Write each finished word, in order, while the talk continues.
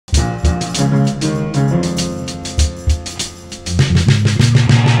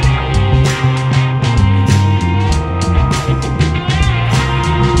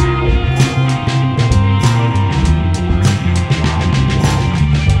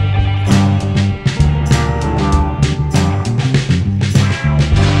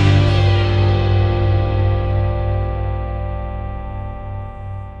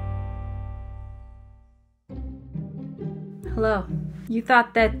You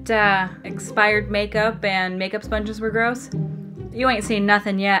thought that expired makeup and makeup sponges were gross? You ain't seen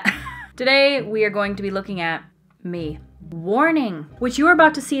nothing yet. Today, we are going to be looking at me. Warning! What you are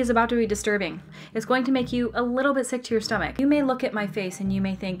about to see is about to be disturbing. It's going to make you a little bit sick to your stomach. You may look at my face and you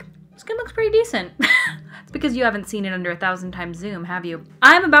may think, skin looks pretty decent. It's because you haven't seen it under 1,000 times zoom, have you?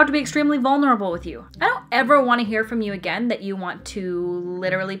 I'm about to be extremely vulnerable with you. I don't ever want to hear from you again that you want to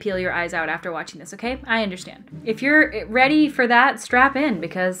literally peel your eyes out after watching this, okay? I understand. If you're ready for that, strap in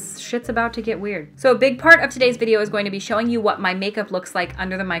because shit's about to get weird. So a big part of today's video is going to be showing you what my makeup looks like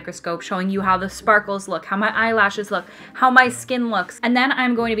under the microscope, showing you how the sparkles look, how my eyelashes look, how my skin looks. And then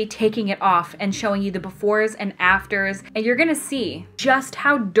I'm going to be taking it off and showing you the befores and afters, and you're gonna see just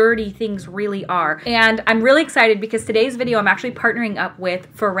how dirty things really are. And I'm really excited because today's video I'm actually partnering up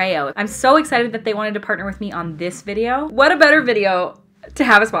with Foreo. I'm so excited that they wanted to partner with me on this video. What a better video to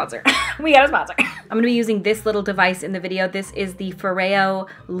have a sponsor. We got a sponsor. I'm gonna be using this little device in the video. This is the Foreo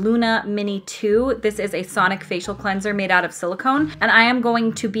Luna Mini 2. This is a sonic facial cleanser made out of silicone. And I am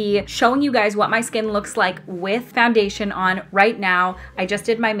going to be showing you guys what my skin looks like with foundation on right now. I just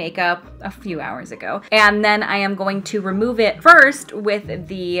did my makeup a few hours ago. And then I am going to remove it first with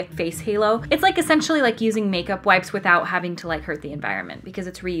the face halo. It's like essentially like using makeup wipes without having to like hurt the environment because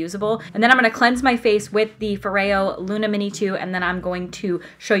it's reusable. And then I'm gonna cleanse my face with the Foreo Luna Mini 2, and then I'm going to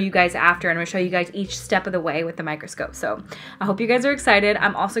show you guys after, and I'm gonna show you guys each step of the way with the microscope. So I hope you guys are excited.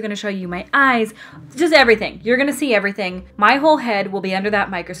 I'm also gonna show you my eyes, just everything. You're gonna see everything. My whole head will be under that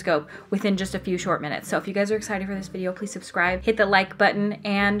microscope within just a few short minutes. So if you guys are excited for this video, please subscribe, hit the like button,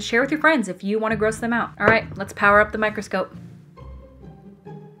 and share with your friends if you wanna gross them out. All right, let's power up the microscope.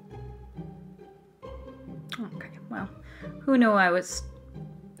 Okay, well, who knew I was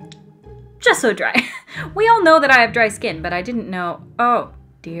just so dry? We all know that I have dry skin, but I didn't know. Oh,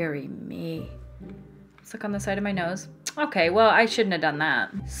 dearie me. Let's look on the side of my nose. Okay, well, I shouldn't have done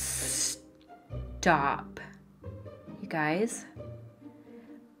that. Stop. You guys,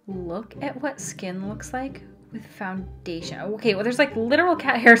 look at what skin looks like with foundation. Okay, well, there's like literal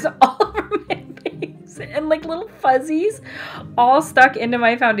cat hairs all over my face and like little fuzzies all stuck into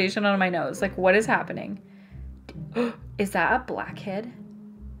my foundation on my nose. Like, what is happening? Is that a blackhead?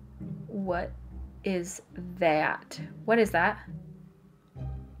 What is that? What is that?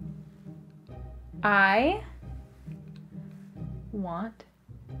 I want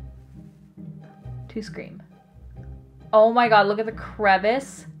to scream. Oh my God, look at the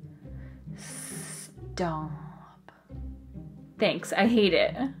crevice. Stop. Thanks, I hate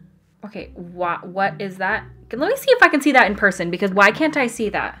it. Okay, what is that? Let me see if I can see that in person, because why can't I see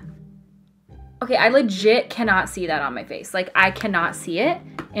that? Okay, I legit cannot see that on my face. Like, I cannot see it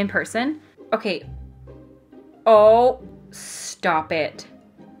in person. Okay. Oh, stop it.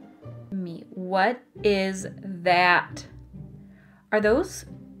 Me. What is that? Are those?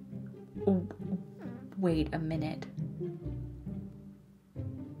 Oh, wait a minute.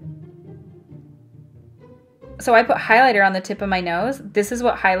 So I put highlighter on the tip of my nose. This is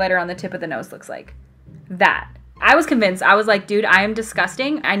what highlighter on the tip of the nose looks like. That. I was convinced. I was like, dude, I am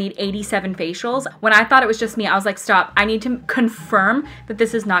disgusting. I need 87 facials. When I thought it was just me, I was like, stop. I need to confirm that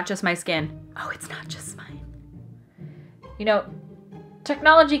this is not just my skin. Oh, it's not just mine. You know,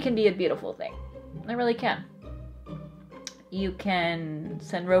 technology can be a beautiful thing. It really can. You can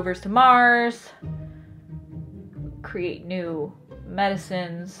send rovers to Mars, create new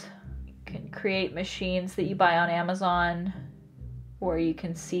medicines, you can create machines that you buy on Amazon, or you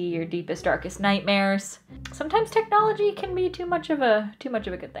can see your deepest, darkest nightmares. Sometimes technology can be too much of a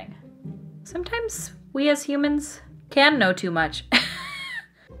good thing. Sometimes we as humans can know too much.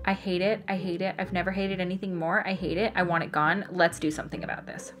 I hate it. I hate it. I've never hated anything more. I hate it. I want it gone. Let's do something about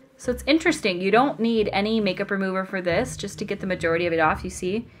this. So it's interesting. You don't need any makeup remover for this just to get the majority of it off. You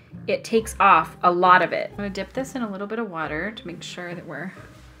see, it takes off a lot of it. I'm gonna dip this in a little bit of water to make sure that we're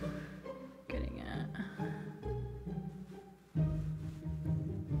getting it.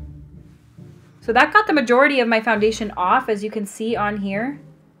 So that got the majority of my foundation off, as you can see on here.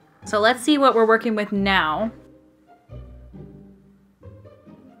 So let's see what we're working with now.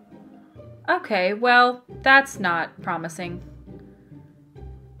 Okay, well, that's not promising.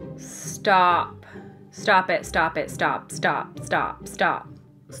 Stop. Stop it, stop it, stop, stop, stop, stop.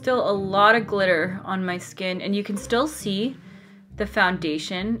 Still a lot of glitter on my skin, and you can still see the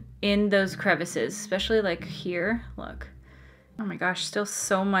foundation in those crevices, especially like here, look. Oh my gosh, still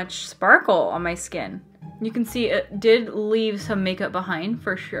so much sparkle on my skin. You can see it did leave some makeup behind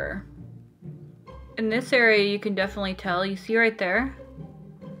for sure. In this area, you can definitely tell, you see right there,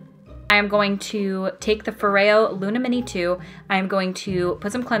 I am going to take the Foreo Luna Mini 2. I am going to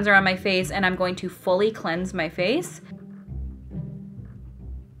put some cleanser on my face, and I'm going to fully cleanse my face.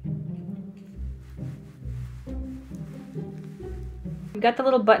 you got the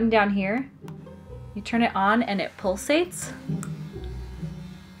little button down here. You turn it on and it pulsates.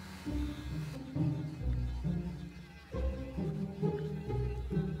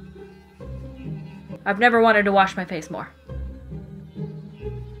 I've never wanted to wash my face more.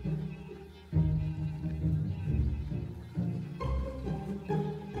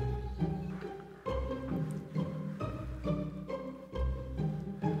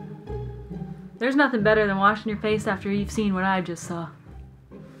 There's nothing better than washing your face after you've seen what I just saw.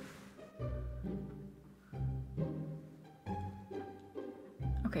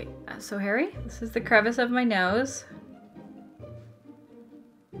 Okay, so Harry, this is the crevice of my nose.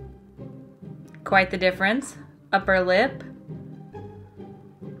 Quite the difference. Upper lip.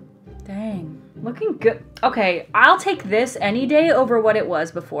 Dang, looking good. Okay, I'll take this any day over what it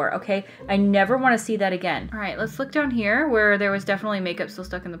was before, okay? I never want to see that again. All right, let's look down here where there was definitely makeup still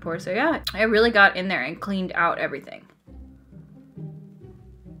stuck in the pores. So yeah, I really got in there and cleaned out everything.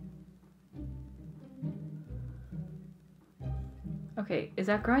 Okay, is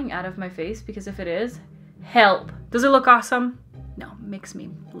that growing out of my face? Because if it is, help. Does it look awesome? No, makes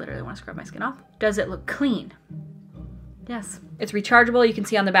me literally want to scrub my skin off. Does it look clean? Yes. It's rechargeable. You can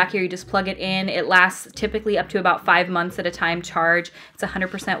see on the back here, you just plug it in. It lasts typically up to about 5 months at a time charge. It's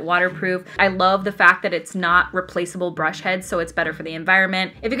 100% waterproof. I love the fact that it's not replaceable brush heads, so it's better for the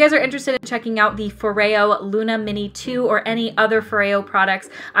environment. If you guys are interested in checking out the Foreo Luna Mini 2 or any other Foreo products,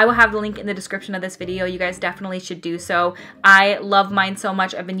 I will have the link in the description of this video. You guys definitely should do so. I love mine so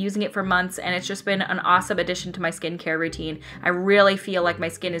much. I've been using it for months and it's just been an awesome addition to my skincare routine. I really feel like my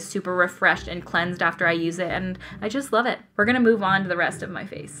skin is super refreshed and cleansed after I use it, and I just love it. We're gonna move on to the rest of my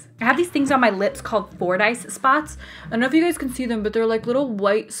face. I have these things on my lips called Fordyce spots. I don't know if you guys can see them, but they're like little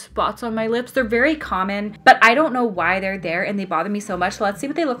white spots on my lips. They're very common, but I don't know why they're there and they bother me so much. So let's see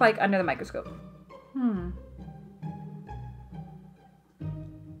what they look like under the microscope.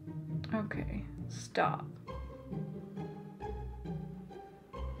 Okay, stop.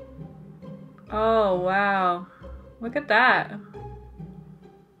 Oh, wow. Look at that.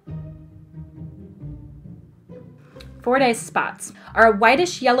 Fordyce spots are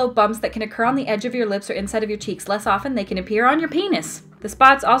whitish yellow bumps that can occur on the edge of your lips or inside of your cheeks. Less often, they can appear on your penis. The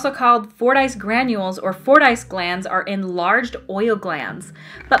spots, also called Fordyce granules or Fordyce glands, are enlarged oil glands.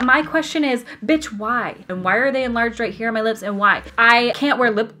 But my question is, bitch, why? And why are they enlarged right here on my lips, and why? I can't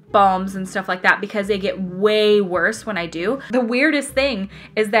wear lip balms and stuff like that because they get way worse when I do. The weirdest thing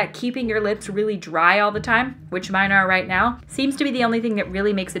is that keeping your lips really dry all the time, which mine are right now, seems to be the only thing that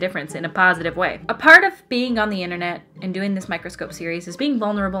really makes a difference in a positive way. A part of being on the internet and doing this microscope series is being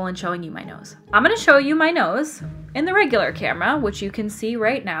vulnerable and showing you my nose. I'm gonna show you my nose in the regular camera, which you can see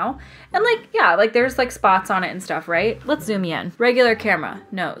right now. And like, yeah, like there's like spots on it and stuff, right? Let's zoom you in. Regular camera,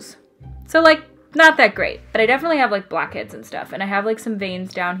 nose. So like, not that great, but I definitely have like blackheads and stuff, and I have like some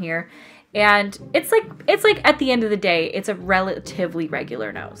veins down here, and it's like at the end of the day, it's a relatively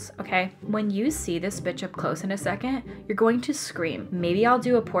regular nose, okay? When you see this bitch up close in a second, you're going to scream. Maybe I'll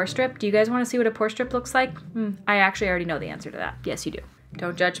do a pore strip. Do you guys want to see what a pore strip looks like? I actually already know the answer to that. Yes, you do.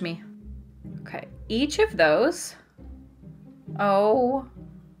 Don't judge me. Okay, each of those, oh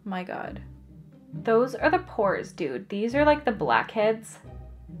my God. Those are the pores, dude. These are like the blackheads.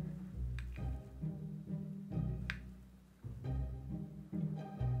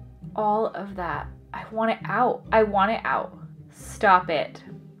 All of that. I want it out. I want it out. Stop it.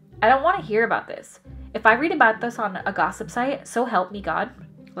 I don't want to hear about this. If I read about this on a gossip site, so help me God.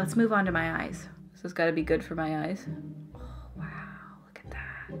 Let's move on to my eyes. This has got to be good for my eyes. Oh, wow. Look at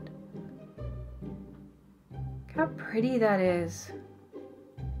that. Look how pretty that is.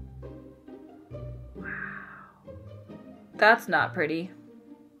 Wow. That's not pretty.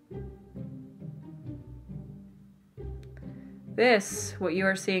 This, what you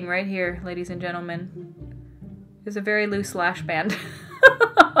are seeing right here, ladies and gentlemen, is a very loose lash band.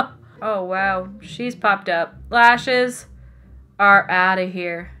 Oh, wow. She's popped up. Lashes are out of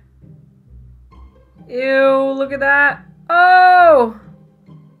here. Ew, look at that. Oh!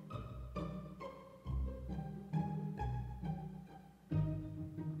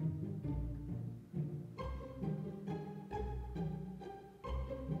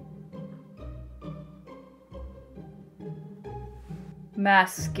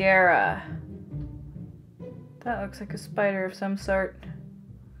 Mascara. That looks like a spider of some sort.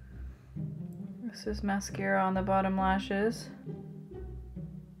 This is mascara on the bottom lashes.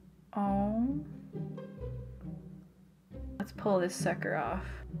 Oh. Let's pull this sucker off.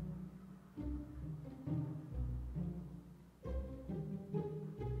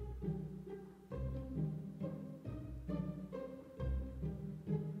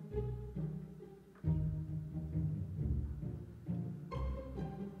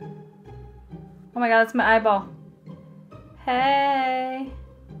 my god, that's my eyeball. Hey.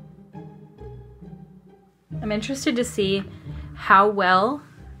 I'm interested to see how well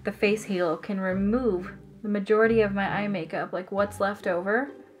the face halo can remove the majority of my eye makeup, like what's left over.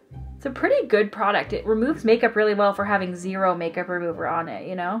 It's a pretty good product. It removes makeup really well for having zero makeup remover on it,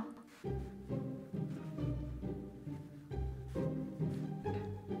 you know?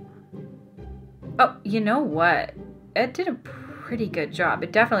 Oh, you know what? It did a pretty good job.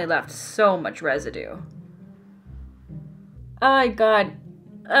 It definitely left so much residue. Oh my god.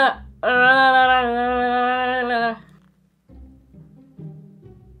 I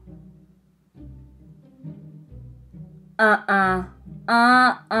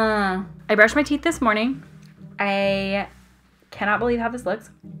brushed my teeth this morning. I cannot believe how this looks.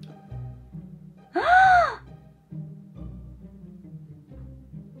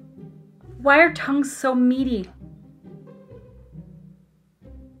 Why are tongues so meaty?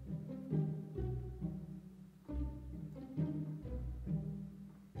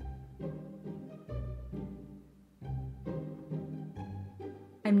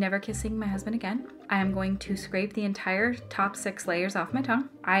 I'm never kissing my husband again. I am going to scrape the entire top 6 layers off my tongue.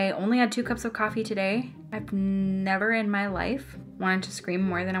 I only had 2 cups of coffee today. I've never in my life wanted to scream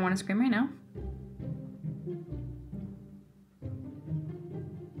more than I want to scream right now.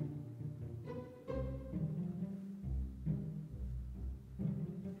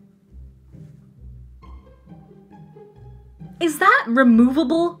 Is that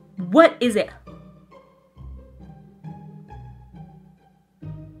removable? What is it?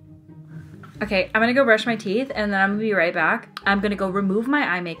 Okay, I'm gonna go brush my teeth and then I'm gonna be right back. I'm gonna go remove my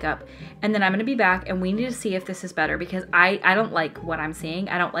eye makeup and then I'm gonna be back and we need to see if this is better because I don't like what I'm seeing.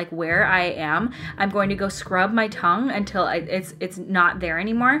 I don't like where I am. I'm going to go scrub my tongue until it's not there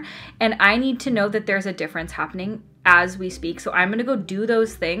anymore. And I need to know that there's a difference happening as we speak. So I'm gonna go do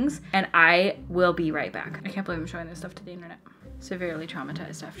those things and I will be right back. I can't believe I'm showing this stuff to the internet. Severely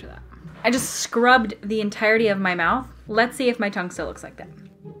traumatized after that. I just scrubbed the entirety of my mouth. Let's see if my tongue still looks like that.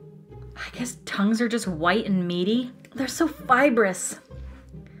 I guess tongues are just white and meaty. They're so fibrous,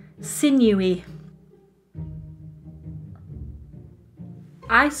 sinewy.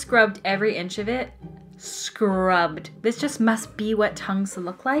 I scrubbed every inch of it. Scrubbed. This just must be what tongues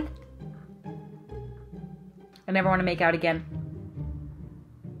look like. I never want to make out again.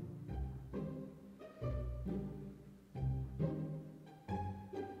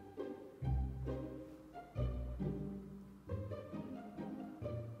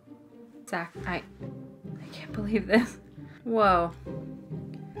 Zach, I can't believe this. Whoa.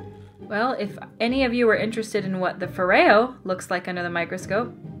 Well, if any of you were interested in what the Foreo looks like under the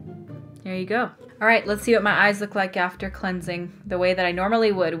microscope, there you go. All right, let's see what my eyes look like after cleansing the way that I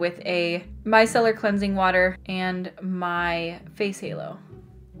normally would with a micellar cleansing water and my face halo.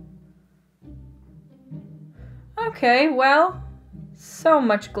 Okay, well, so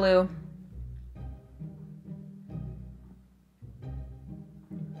much glue.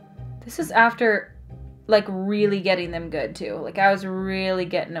 This is after, like, really getting them good, too. Like, I was really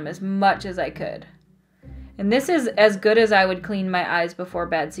getting them as much as I could. And this is as good as I would clean my eyes before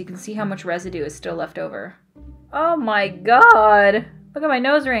bed, so you can see how much residue is still left over. Oh my god! Look at my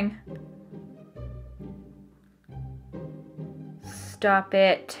nose ring. Stop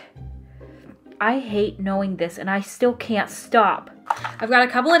it. I hate knowing this, and I still can't stop. I've got a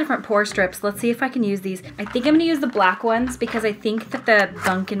couple of different pore strips. Let's see if I can use these. I think I'm gonna use the black ones because I think that the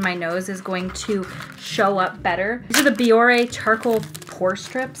gunk in my nose is going to show up better. These are the Biore charcoal pore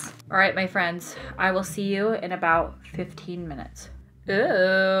strips. All right, my friends, I will see you in about 15 minutes. Ew.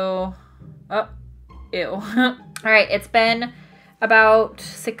 Oh, ew. All right, it's been about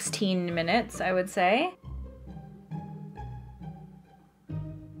 16 minutes, I would say.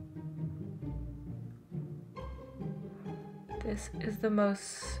 This is the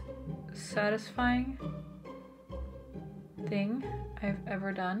most satisfying thing I've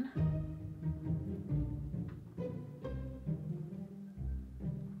ever done.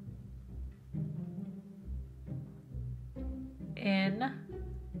 In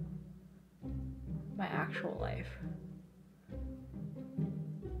my actual life.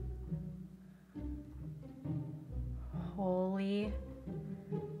 Holy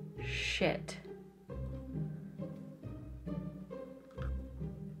shit.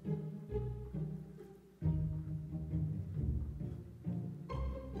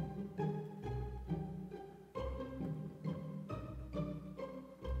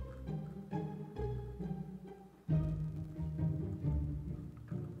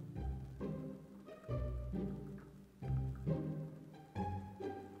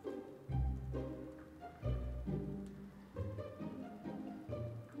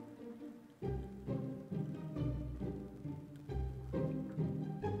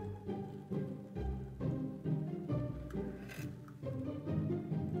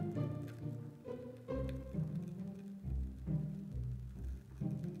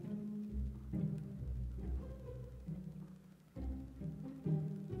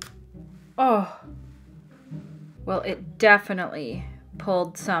 Oh. Well, it definitely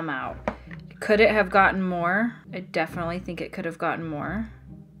pulled some out. Could it have gotten more? I definitely think it could have gotten more.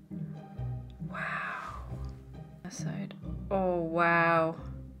 Wow. This side. Oh, wow.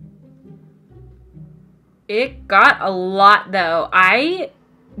 It got a lot though. I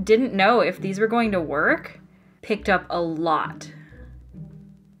didn't know if these were going to work. Picked up a lot.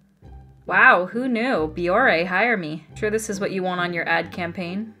 Wow, who knew? Biore, hire me. Sure this is what you want on your ad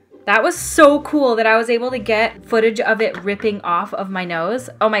campaign. That was so cool that I was able to get footage of it ripping off of my nose.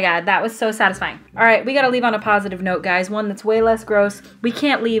 Oh my God, that was so satisfying. All right, we gotta leave on a positive note, guys. One that's way less gross. We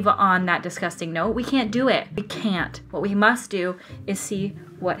can't leave on that disgusting note. We can't do it. We can't. What we must do is see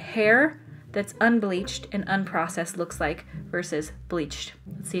what hair that's unbleached and unprocessed looks like versus bleached.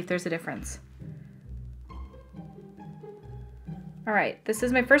 Let's see if there's a difference. All right, this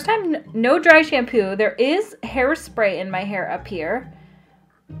is my first time, no dry shampoo. There is hairspray in my hair up here.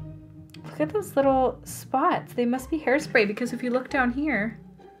 Look at those little spots. They must be hairspray because if you look down here,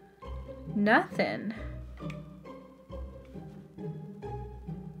 nothing.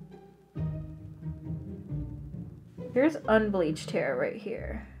 Here's unbleached hair right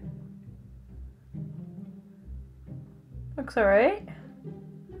here. Looks all right.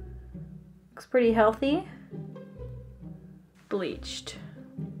 Looks pretty healthy. Bleached.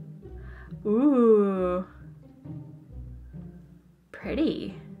 Ooh.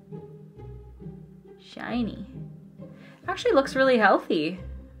 Pretty. Shiny. Actually looks really healthy.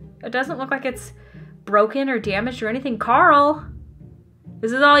 It doesn't look like it's broken or damaged or anything. Carl,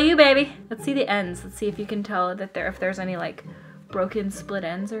 this is all you, baby. Let's see the ends. Let's see if you can tell that if there's any like broken split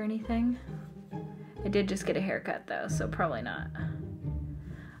ends or anything. I did just get a haircut though, so probably not.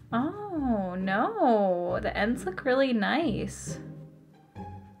 Oh, no. The ends look really nice.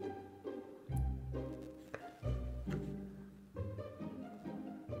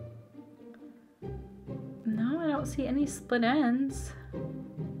 No, I don't see any split ends.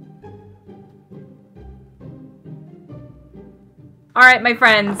 All right, my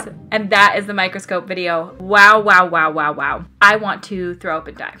friends, and that is the Microscope video. Wow, wow, wow, wow, wow. I want to throw up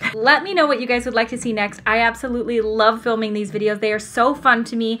and die. Let me know what you guys would like to see next. I absolutely love filming these videos. They are so fun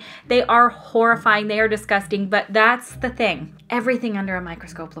to me. They are horrifying, they are disgusting, but that's the thing. Everything under a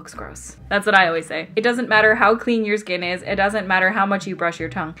microscope looks gross. That's what I always say. It doesn't matter how clean your skin is. It doesn't matter how much you brush your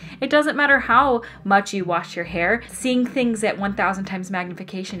tongue. It doesn't matter how much you wash your hair. Seeing things at 1,000 times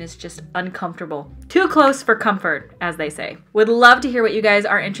magnification is just uncomfortable. Too close for comfort, as they say. Would love to hear what you guys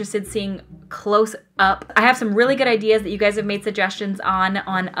are interested in seeing close up. I have some really good ideas that you guys have made suggestions on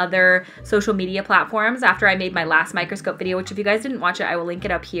other social media platforms after I made my last Microscope video, which if you guys didn't watch it, I will link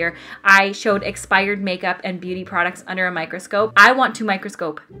it up here. I showed expired makeup and beauty products under a microscope. I want to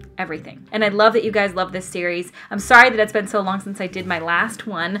microscope everything. And I love that you guys love this series. I'm sorry that it's been so long since I did my last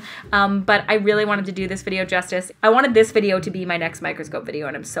one, but I really wanted to do this video justice. I wanted this video to be my next Microscope video,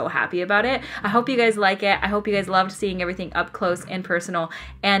 and I'm so happy about it. I hope you guys like it. I hope you guys loved seeing everything up close and personal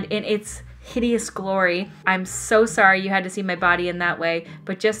and in its hideous glory. I'm so sorry you had to see my body in that way,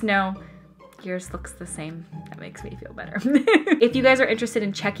 but just know yours looks the same. That makes me feel better. If you guys are interested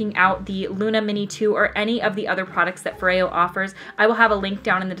in checking out the Luna Mini 2 or any of the other products that Foreo offers, I will have a link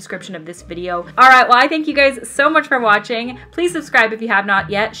down in the description of this video. All right, well, I thank you guys so much for watching. Please subscribe if you have not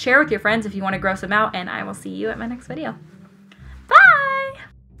yet. Share with your friends if you want to gross them out, and I will see you at my next video.